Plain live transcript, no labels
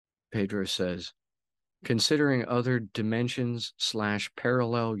Pedro says, considering other dimensions slash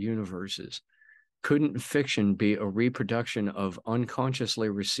parallel universes, couldn't fiction be a reproduction of unconsciously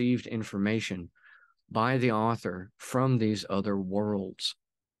received information by the author from these other worlds?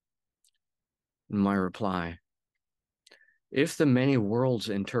 My reply, if the many worlds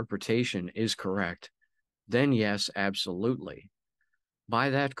interpretation is correct, then yes, absolutely. By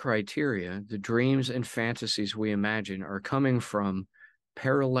that criteria, the dreams and fantasies we imagine are coming from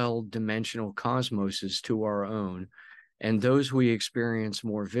parallel dimensional cosmoses to our own, and those we experience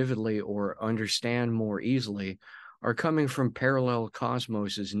more vividly or understand more easily are coming from parallel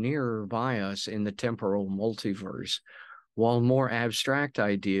cosmoses nearer by us in the temporal multiverse, while more abstract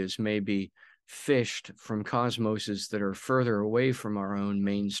ideas may be fished from cosmoses that are further away from our own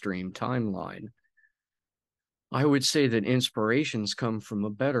mainstream timeline. I would say that inspirations come from a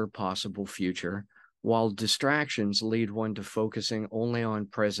better possible future, while distractions lead one to focusing only on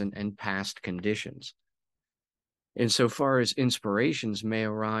present and past conditions. Insofar as inspirations may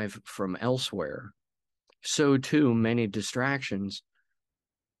arrive from elsewhere, so too may distractions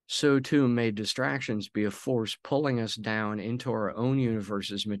be a force pulling us down into our own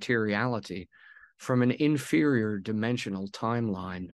universe's materiality from an inferior dimensional timeline.